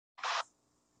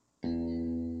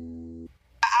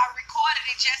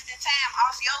it just in time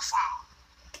off your phone.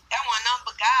 That one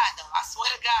number God, though. I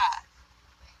swear to God.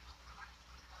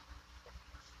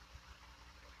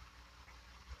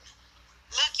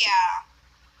 Look, y'all.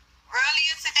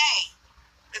 Earlier today,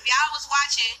 if y'all was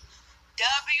watching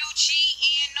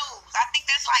WGN News, I think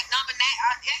that's like number 9.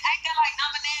 Ain't that like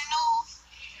number 9 news?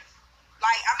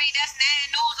 Like, I mean, that's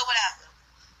 9 news or whatever.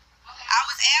 I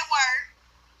was at work.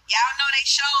 Y'all know they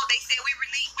said we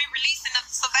releasing the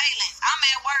surveillance. I'm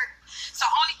at work. So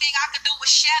only thing I could do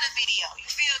was share the video. You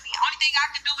feel me? Only thing I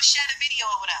could do was share the video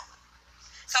or whatever.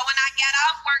 So when I got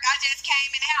off work, I just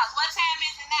came in the house. What time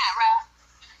is it now, Rob?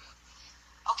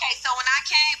 Okay, so when I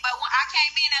came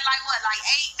in at like what, like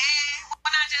 8, 9,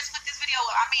 when I just put this video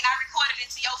up, I recorded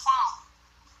it to your phone.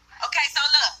 Okay, so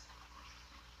look.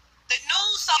 The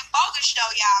news so bogus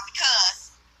though, y'all,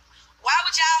 because why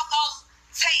would y'all go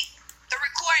take the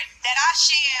recording that I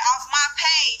shared off my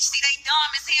page? See, they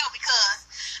dumb as hell because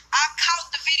I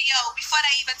caught the video before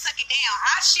they even took it down.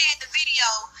 I shared the video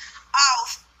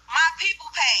off my people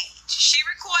page. She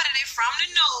recorded it from the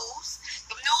news.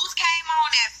 The news came on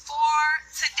at 4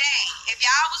 today. If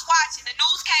y'all was watching, the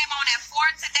news came on at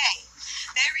 4 today.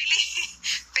 They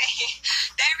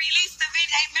released the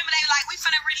video. Remember, they were like, we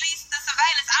finna release the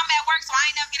surveillance. I'm at work, so I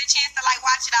ain't never get a chance to like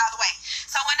watch it all the way.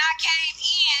 So when I came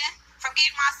in from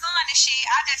getting my son and shit,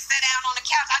 I just sat down on the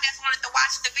couch. I just wanted to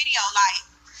watch the video. Like,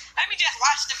 let me just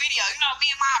watch the video. You know,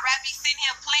 me and my rap be sitting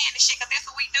here playing and shit, because that's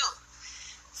what we do.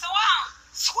 So I'm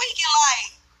tweaking,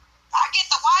 like, I get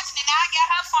to watching it, now I got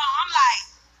her phone. I'm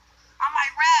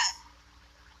like, rap.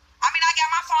 I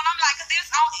got my phone. I'm like, cause it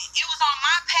was on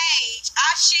my page.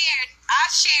 I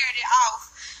shared it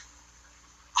off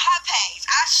her page.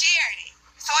 I shared it,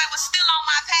 so it was still on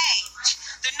my page.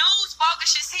 The news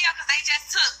bogus as hell because they just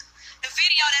took the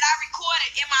video that I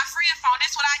recorded in my friend phone.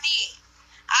 That's what I did.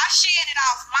 I shared it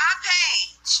off my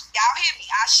page. Y'all hear me?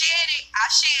 I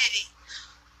shared it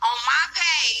on my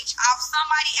page off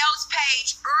somebody else's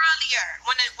page earlier.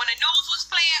 When the news was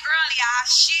playing earlier, I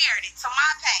shared it to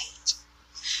my page.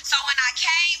 So when I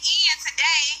came in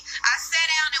today, I sat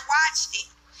down and watched it.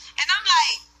 And I'm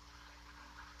like,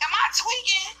 am I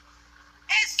tweaking?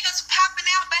 It's just popping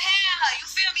out behind her. You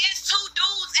feel me? It's 2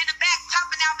 dudes in the back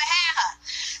popping out behind her.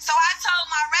 So I told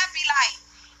my rappy, like,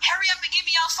 hurry up and give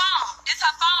me your phone. This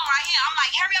her phone right here. I'm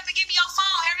like, hurry up and give me your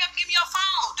phone. Hurry up and give me your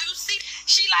phone. Do you see?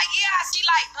 She like, yeah. She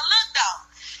like, but look though.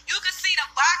 You can see the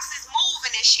boxes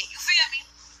moving and shit. You feel me?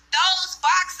 Those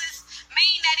boxes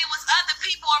mean that it was other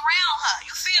people around her.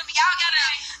 You feel me? Y'all gotta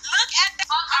look at that.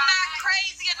 I'm not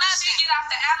crazy or nothing. When she get off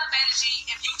the elevator,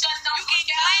 if you just don't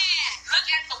look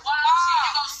at the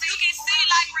wall, you can see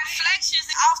like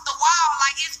reflections off the wall.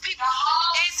 Like it's people.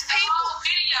 It's people.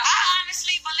 I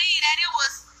honestly believe that it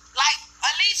was like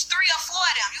at least 3 or 4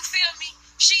 of them. You feel me?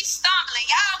 She's stumbling.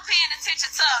 Y'all paying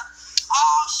attention to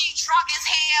she drunk as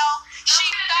hell. She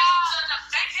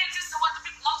they pay attention to what the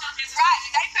people look up is. Right.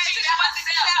 They pay attention to what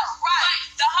themselves. Right.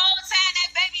 The whole time that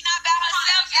baby not by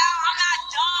herself, y'all. I'm not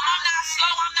dumb. I'm not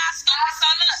slow. I'm not stupid. So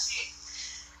look,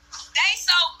 they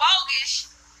so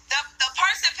bogus. The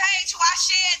person page who I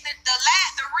shared the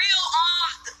real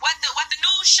what the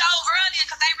news showed earlier,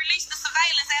 because they released the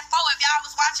surveillance at 4. If y'all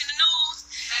was watching the news,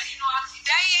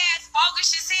 they ass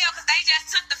bogus as hell because they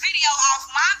just took the video off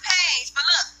my page. But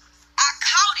look, I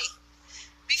caught it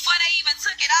before they even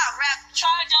took it out. Rap,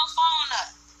 charge your phone up.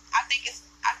 I think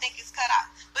it's cut out.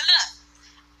 But look,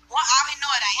 I already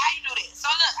know it ain't. How you do this? So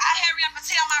look, I hurry up and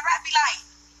tell my rappy like,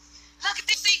 look at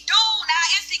this dude. Now I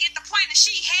instantly get the point that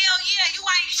she, hell yeah, you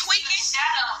ain't tweaking.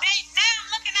 Now I'm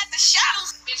looking at the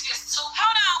shadows.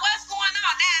 Hold on, what's going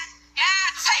on now?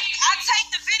 I take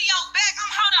the video back.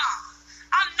 Hold on.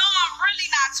 I know I'm really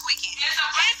not tweaking. This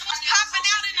was popping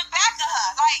out in the back of her.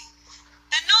 Like,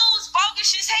 the news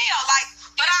bogus as hell. Like,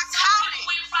 but I caught it.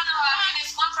 In front of her, and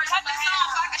it's one person cut this off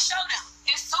so I can show them.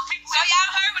 It's 2 people. So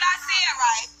y'all heard what I said,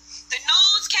 right? The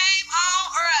news came on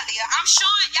earlier. I'm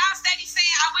showing y'all steady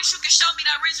saying, I wish you could show me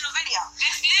the original video.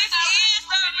 This is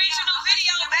the original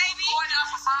video, baby.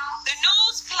 The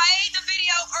news played the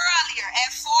video earlier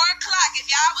at 4 o'clock.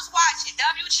 If y'all was watching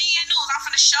WGN News, I'm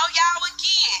finna show y'all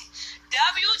again.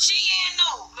 WGN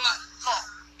News. Look.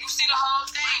 You see the whole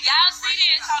thing? Y'all see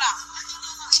this? Hold on.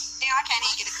 Damn, I can't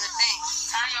even get a good thing.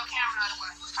 Turn your camera the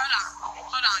way.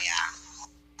 Hold on, y'all.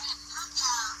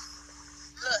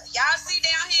 Look, y'all see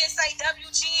down here it say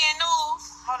WGN News?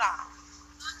 Hold on.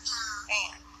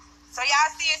 Damn. So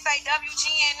y'all see it say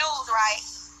WGN News, right?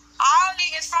 All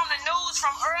it is from the news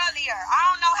from earlier. I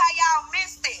don't know how y'all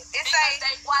missed it. It say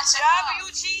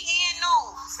WGN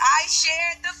News. I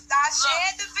shared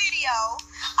the video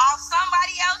off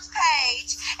somebody else's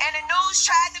page, and the news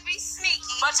tried to be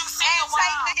sneaky and take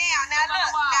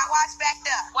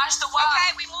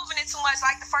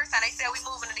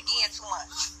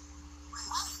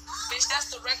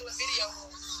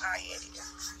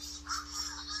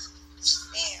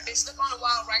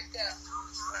right there.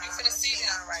 You finna see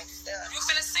them. Right there. You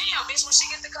finna see them, bitch. When she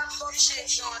get to come, you go to shit.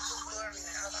 Showing too blurry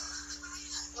now.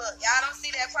 Look, y'all don't see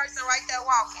that person right there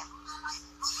walking.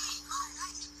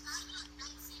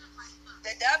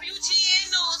 The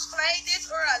WGN News played this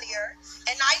earlier,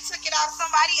 and I took it off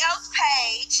somebody else's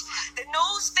page. The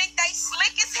news think they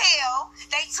slick as hell.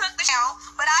 They took the show,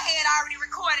 but I had already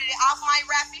recorded it off my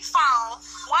Rappy phone.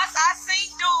 Once I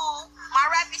seen dude, my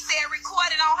Rappy said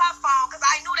record it on her phone, because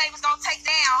I knew they was going to take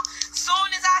down. Soon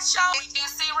as I showed it, we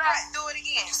didn't see rap. Do it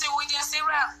again. You see what we didn't see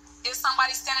rap? It's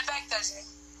somebody standing back there, Jay.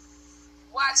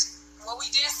 Watch. What we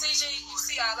didn't see, G, you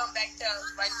see all them back there,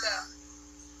 right there.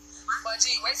 But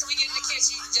G, wait till we get in the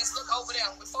kitchen. Just look over there.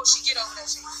 Before she get over there,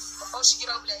 G. Before she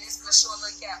get over there, it's gonna show a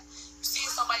little gap. You see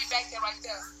somebody back there, right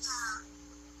there.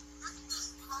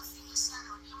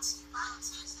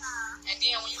 And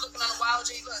then when you're looking on the wall,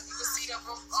 G, look, you can see them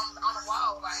on the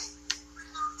wall, like.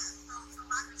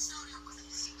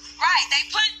 Right,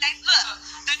 look.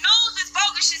 The news is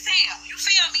bogus as hell. You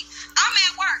feel me? I'm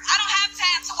at work. I don't have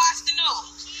time to watch the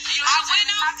news. I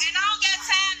went out and I don't got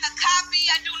time to copy.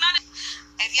 I do none of.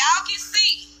 If y'all can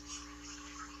see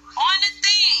on the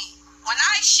thing, when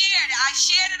I shared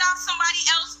it off somebody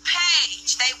else's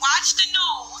page. They watched the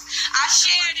news. I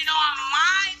shared it on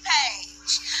my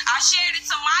page. I shared it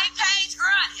to my page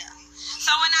earlier.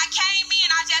 So when I came in,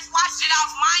 I just watched it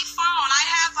off my phone. I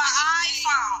have an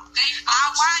iPhone. I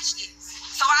watched it.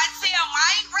 So I tell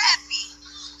my Rappy,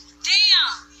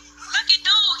 damn, look at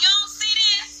dude, you don't see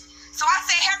this? So I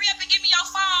said, hurry up and give me your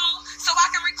phone so I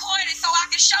can record it, so I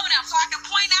can show them, so I can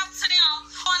point out to them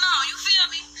what's going on. You feel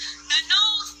me? The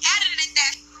news edited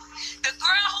that. The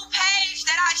girl who page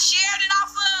that I shared it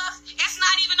off of, it's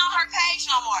not even on her page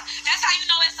no more. That's how you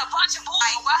know it's a bunch of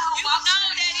boys.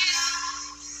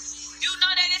 You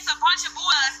know that it's a bunch of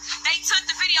boys. They took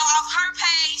the video off her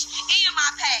page and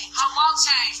my page. Her wall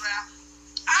changed, bro.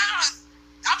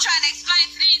 I'm trying to explain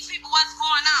to these people what's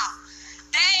going on.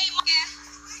 They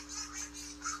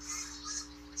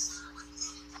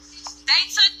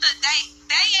took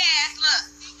they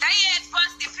ass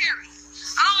busted, period.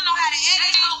 I don't know how to edit.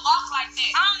 They don't walk like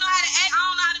that. I don't know how to edit. I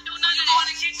don't know how to do none of that. I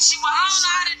don't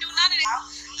know how to do none of that.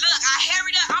 Look, I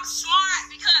hurried up. I'm smart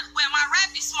because, well, my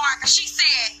rap is smart because she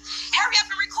said, hurry up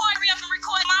and record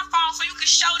my phone so you can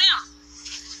show them.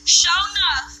 Sure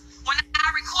enough, when I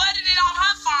recorded it on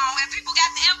her phone and people got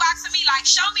the inbox of me like,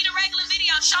 show me the regular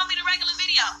video.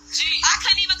 Gee. I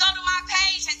couldn't even go to my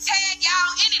page and tag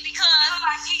y'all in it because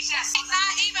it's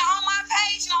not even on my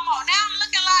page no more. Now I'm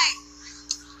looking like,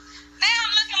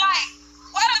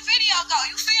 where the video go?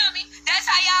 You feel me? That's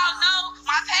how y'all know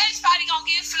my page probably gonna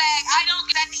get flagged. I don't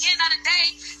get at the end of the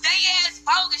day, they ass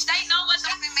bogus. They know what's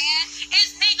up, man.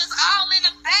 It's niggas all in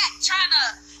the back trying to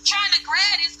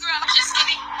grab this girl. I'm just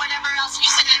kidding. Whatever else you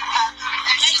said,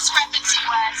 there's discrepancy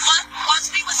was. Once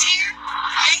we was here,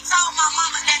 they told my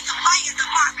mama that the fire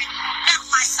department found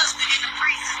my sister in the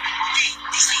freezer.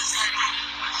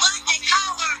 But they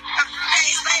called her a few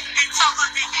days later and told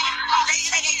her that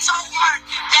they told her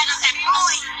that an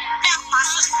employee found my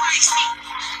sister deceased.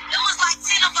 It was like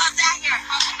 10 of us out here.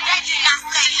 They did not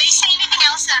say. Did they say anything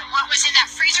else that what was in that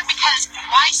freezer? Because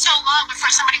why so long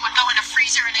before somebody would go in a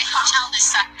freezer in a hotel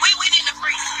this time? We went in the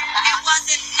freezer. It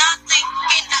wasn't nothing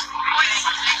in the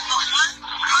freezer. But one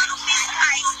little piece of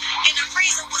ice in the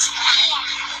freezer was full.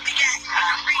 We got in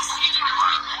the freezer.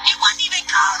 It wasn't even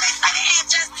cold. They said they had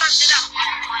just turned it up.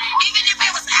 Even if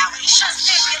it was out, it should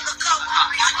still be a little cold. Did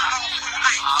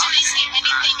they say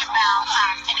anything about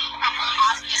any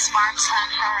obvious marks on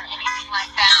her or anything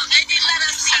like that? No, they didn't let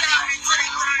us see her until they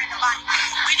put her in the body.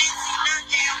 We didn't see none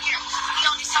down here. We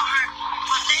only saw her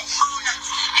on that phone.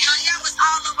 And her hair was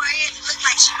all over her head. It looked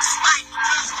like she was fighting.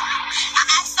 I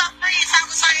asked her friends how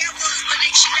was her hair was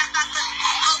when she left out the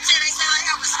hotel. They said her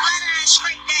hair was flat and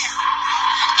straight down.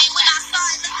 And when I saw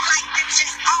it, it looked like it was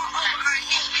just all over her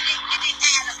head. It didn't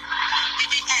add up.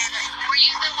 Were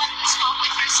you the one who spoke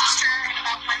with your sister at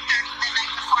about 1:30 the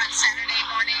night before on Saturday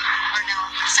morning? Or no?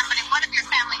 One of your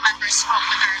family members spoke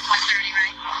with her at 1:30,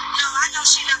 right? No, I know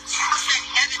she left the house at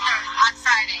 11:30 on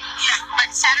Friday. Yeah.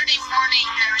 But Saturday morning,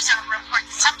 there was a report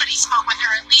that somebody spoke with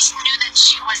her, at least knew that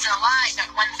she was alive at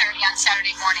 1:30 on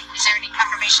Saturday morning. Is there any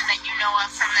confirmation that you know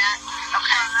of from that?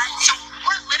 Okay. So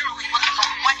we're literally looking for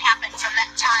what happened from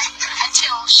that time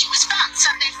until she was found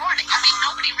Sunday morning. I mean,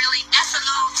 nobody really. That's a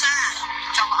long time.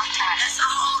 It's a long time. That's a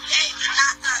whole day.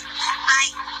 Not the,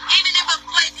 like, even if a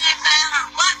boy had found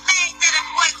her, what made that a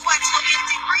boy go into an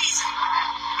empty freezer?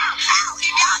 How?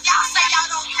 If y'all say y'all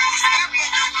don't use this area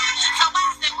no more, so why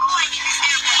is the boy in this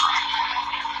area?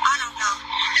 I don't know.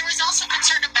 There was also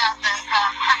concern about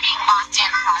her being locked in,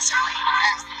 possibly.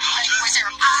 Was there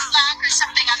a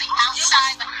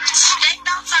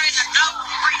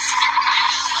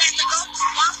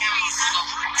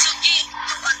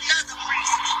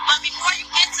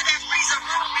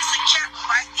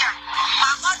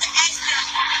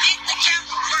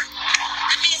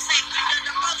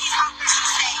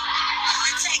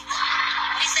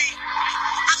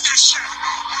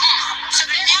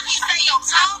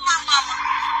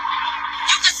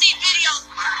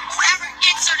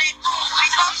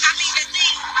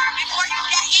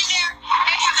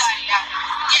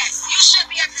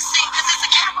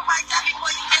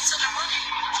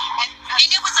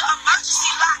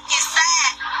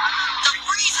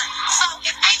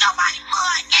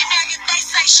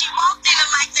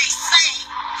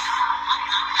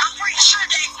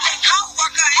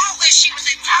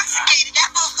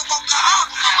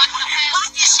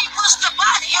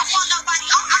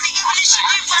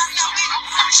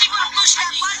push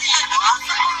that button and do all the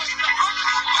moves.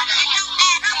 And you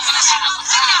man,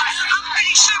 I'm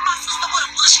pretty sure my sister would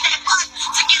have pushed that button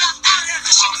to get up out of there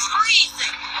because she was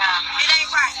freezing. It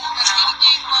ain't right.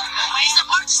 It's an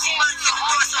emergency button for the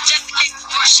door, so just in case the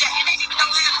door shut. It ain't even no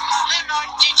animal. Lenore,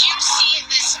 did you see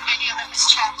this video that was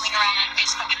traveling around on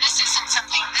Facebook? And this is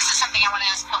something I want to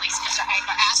ask police because I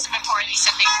asked them before. They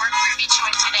said they weren't privy to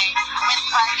it today. With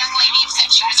a young lady who said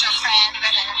she was her friend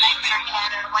with a knife in her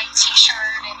hand and a white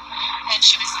T-shirt, and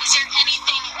she was. Is there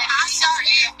anything I saw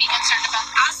you'd be concerned about?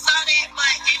 I saw that,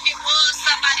 but if it was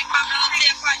somebody from the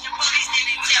hotel part, the police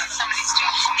didn't tell us. Somebody's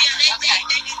doing it. Yeah, Okay.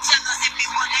 they didn't tell us if it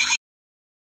was. They didn't.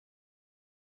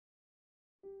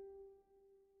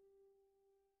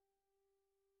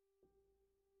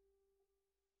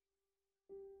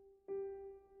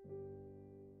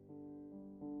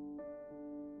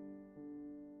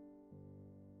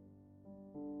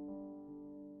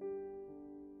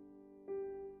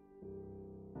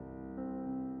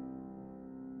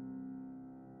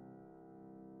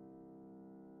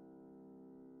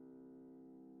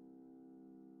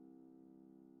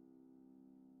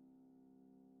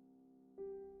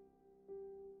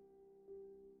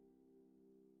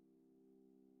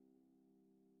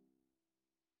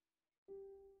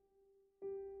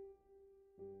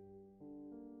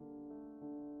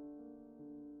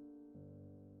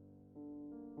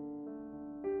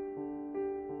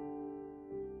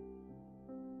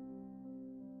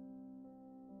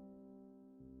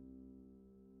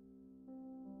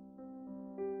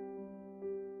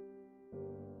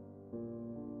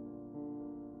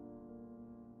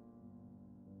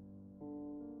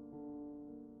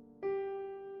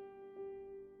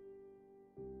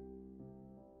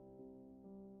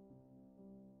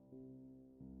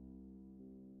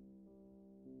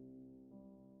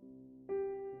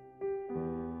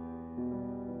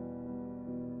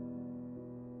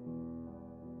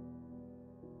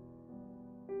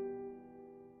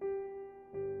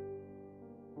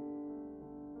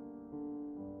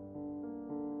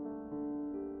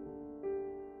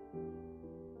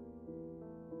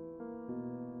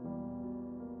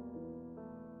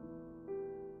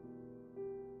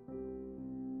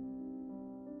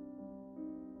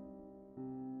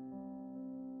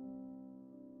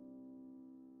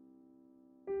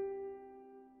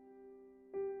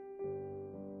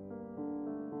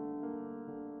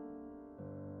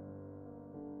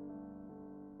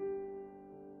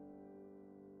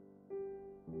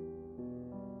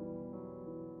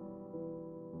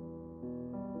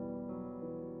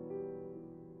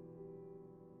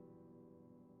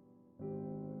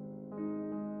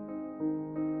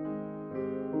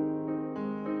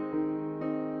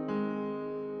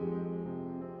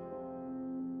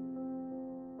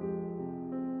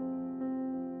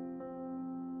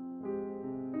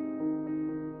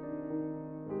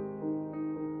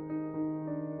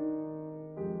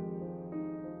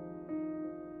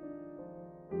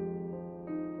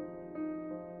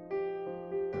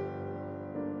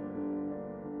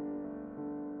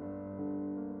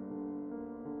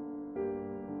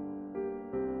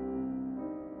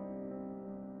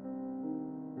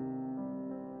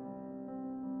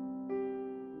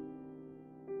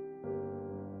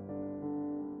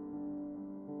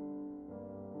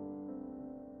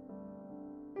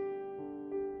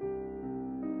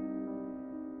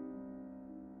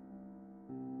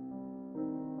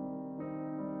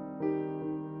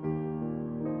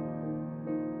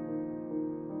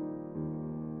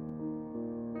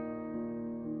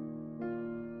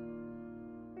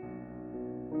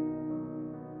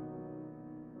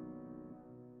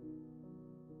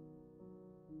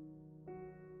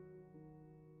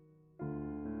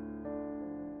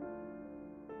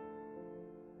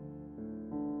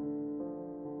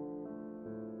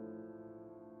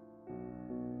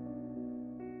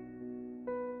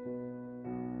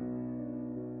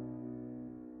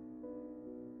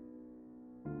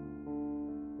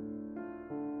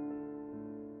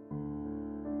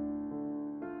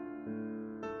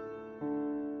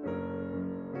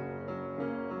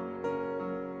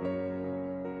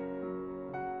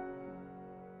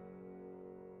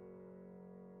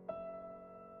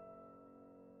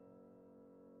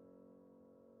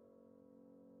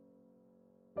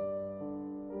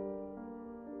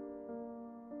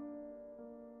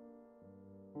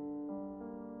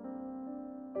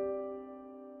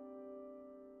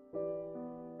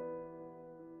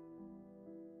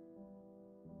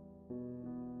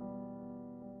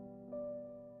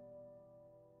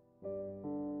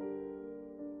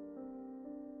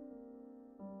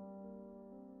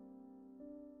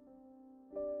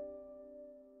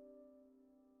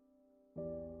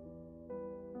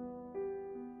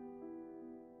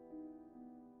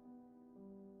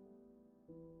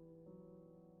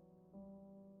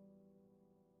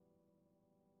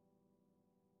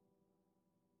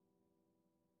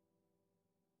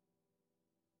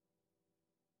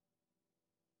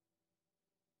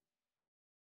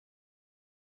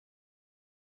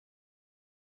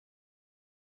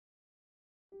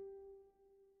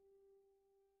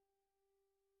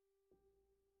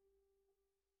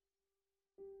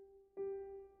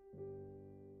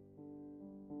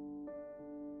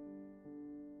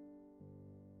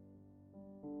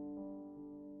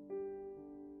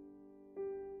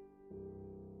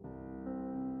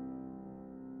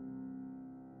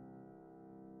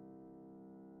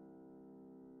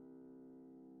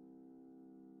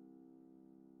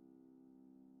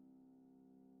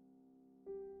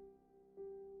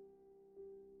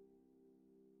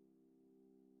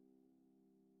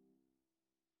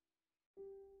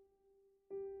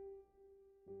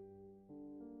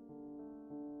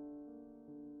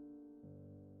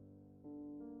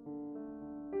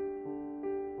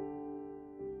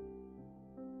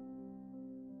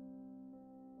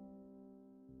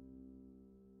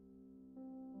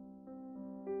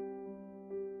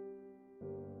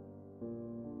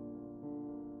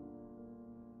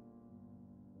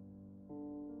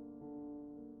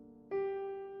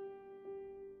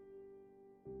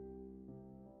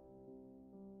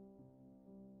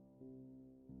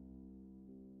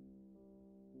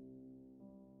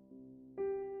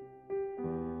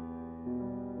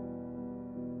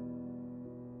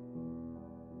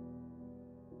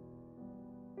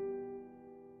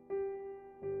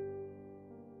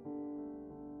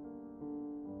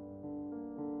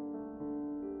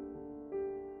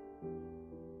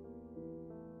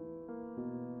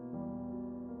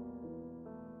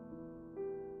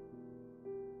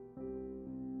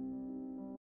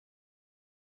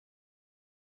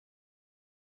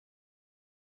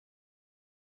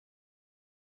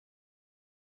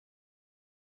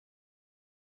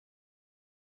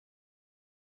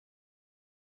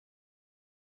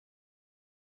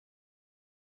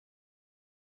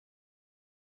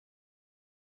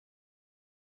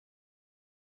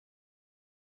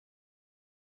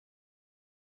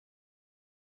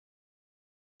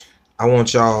 I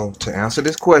want y'all to answer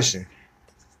this question.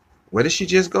 Where did she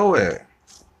just go at?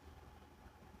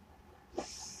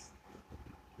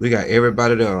 We got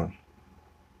everybody there.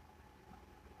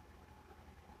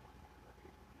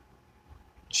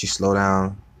 She slow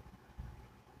down.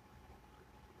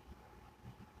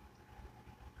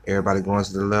 Everybody going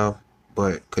to the left,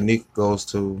 but Kanika goes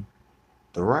to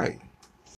the right.